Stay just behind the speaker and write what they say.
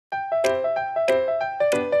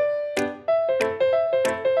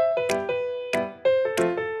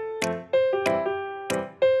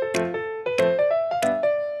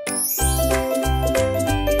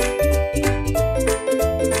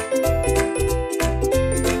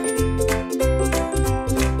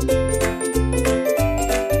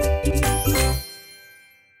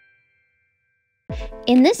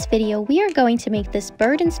In this video, we are going to make this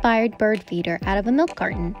bird-inspired bird feeder out of a milk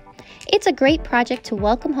carton. It's a great project to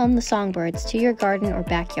welcome home the songbirds to your garden or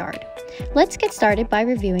backyard. Let's get started by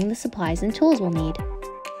reviewing the supplies and tools we'll need.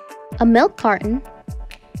 A milk carton,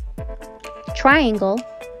 triangle,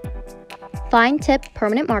 fine tip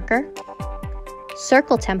permanent marker,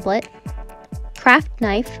 circle template, craft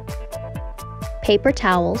knife, paper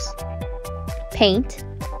towels, paint,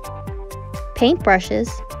 paint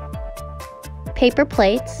brushes, paper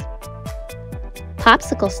plates,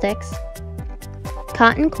 popsicle sticks,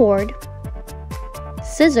 cotton cord,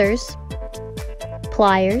 scissors,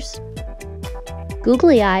 pliers,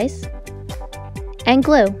 googly eyes, and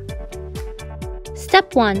glue.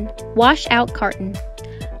 Step 1. Wash out carton.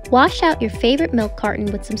 Wash out your favorite milk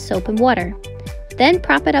carton with some soap and water. Then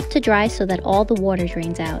prop it up to dry so that all the water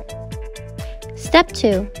drains out. Step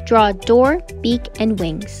 2. Draw a door, beak, and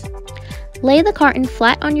wings. Lay the carton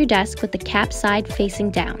flat on your desk with the cap side facing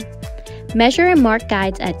down. Measure and mark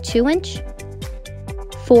guides at 2 inch,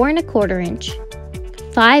 4 1/4 inch,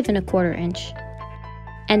 5 1/4 inch,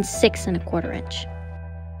 and 6 1/4 inch.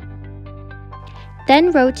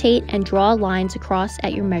 Then rotate and draw lines across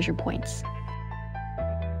at your measure points.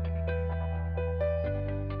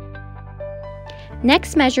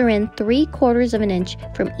 Next, measure in 3/4 inch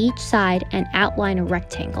from each side and outline a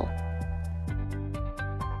rectangle.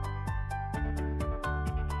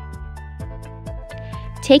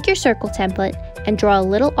 Take your circle template and draw a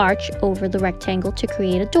little arch over the rectangle to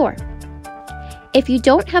create a door. If you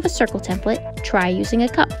don't have a circle template, try using a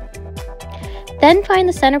cup. Then find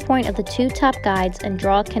the center point of the 2 top guides and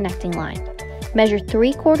draw a connecting line. Measure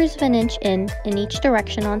 3/4 inch in each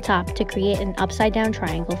direction on top to create an upside down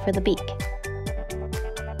triangle for the beak.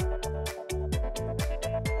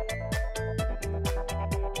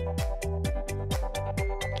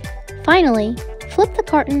 Finally, flip the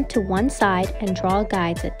carton to one side and draw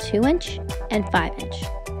guides at 2 inch and 5 inch.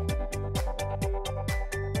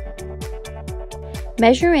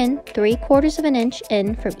 Measure in 3/4 inch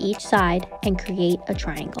in from each side and create a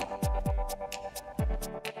triangle.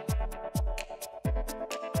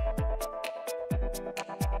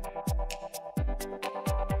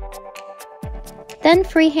 Then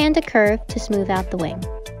freehand a curve to smooth out the wing.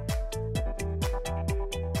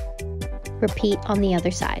 Repeat on the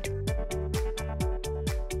other side.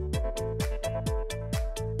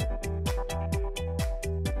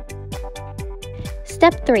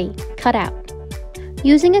 Step 3. Cut out.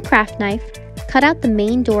 Using a craft knife, cut out the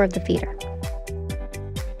main door of the feeder.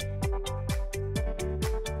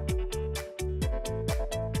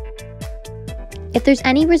 If there's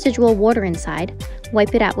any residual water inside,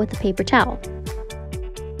 wipe it out with a paper towel.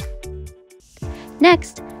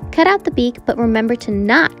 Next, cut out the beak, but remember to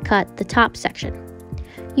not cut the top section.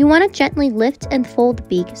 You want to gently lift and fold the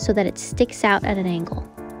beak so that it sticks out at an angle.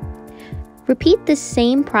 Repeat this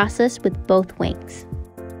same process with both wings.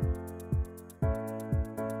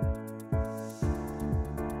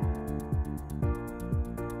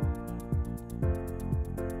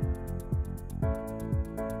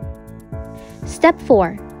 Step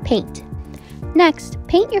 4. Paint. Next,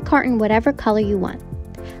 paint your carton whatever color you want.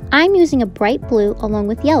 I'm using a bright blue along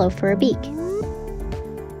with yellow for a beak.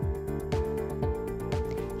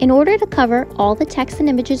 In order to cover all the text and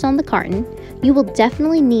images on the carton, you will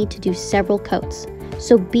definitely need to do several coats,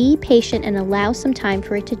 so be patient and allow some time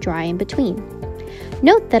for it to dry in between.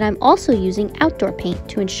 Note that I'm also using outdoor paint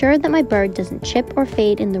to ensure that my bird doesn't chip or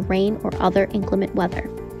fade in the rain or other inclement weather.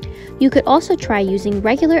 You could also try using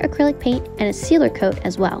regular acrylic paint and a sealer coat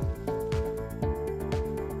as well.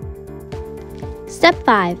 Step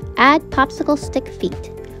 5. Add popsicle stick feet.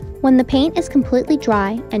 When the paint is completely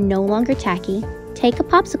dry and no longer tacky, take a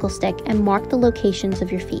popsicle stick and mark the locations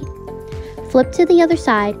of your feet. Flip to the other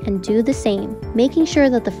side and do the same, making sure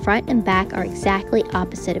that the front and back are exactly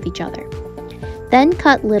opposite of each other. Then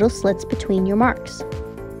cut little slits between your marks.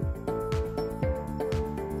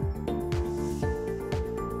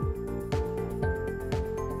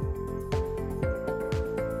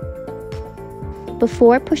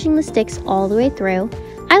 Before pushing the sticks all the way through,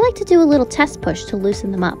 I like to do a little test push to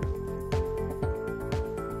loosen them up.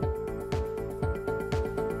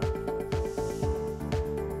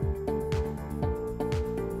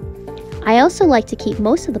 I also like to keep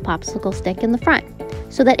most of the popsicle stick in the front,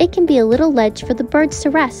 so that it can be a little ledge for the birds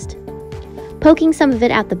to rest. Poking some of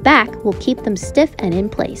it out the back will keep them stiff and in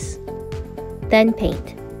place. Then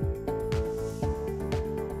paint.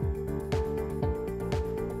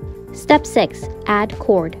 Step 6. Add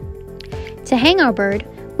cord. To hang our bird,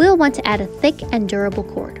 we'll want to add a thick and durable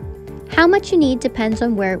cord. How much you need depends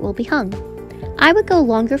on where it will be hung. I would go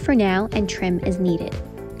longer for now and trim as needed.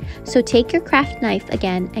 So take your craft knife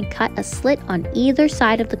again and cut a slit on either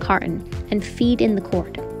side of the carton and feed in the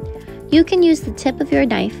cord. You can use the tip of your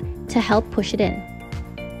knife to help push it in.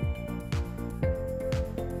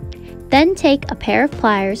 Then take a pair of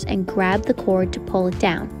pliers and grab the cord to pull it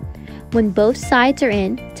down. When both sides are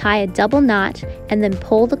in, tie a double knot and then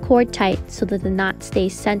pull the cord tight so that the knot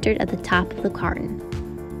stays centered at the top of the carton.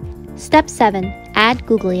 Step 7. Add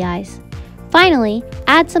googly eyes. Finally,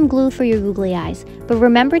 add some glue for your googly eyes, but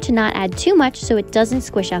remember to not add too much so it doesn't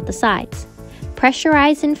squish out the sides. Press your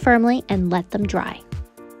eyes in firmly and let them dry.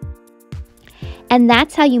 And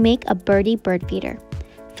that's how you make a Birdy Bird Feeder.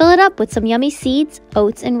 Fill it up with some yummy seeds,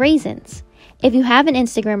 oats, and raisins. If you have an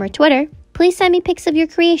Instagram or Twitter, please send me pics of your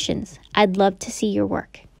creations. I'd love to see your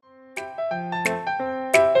work.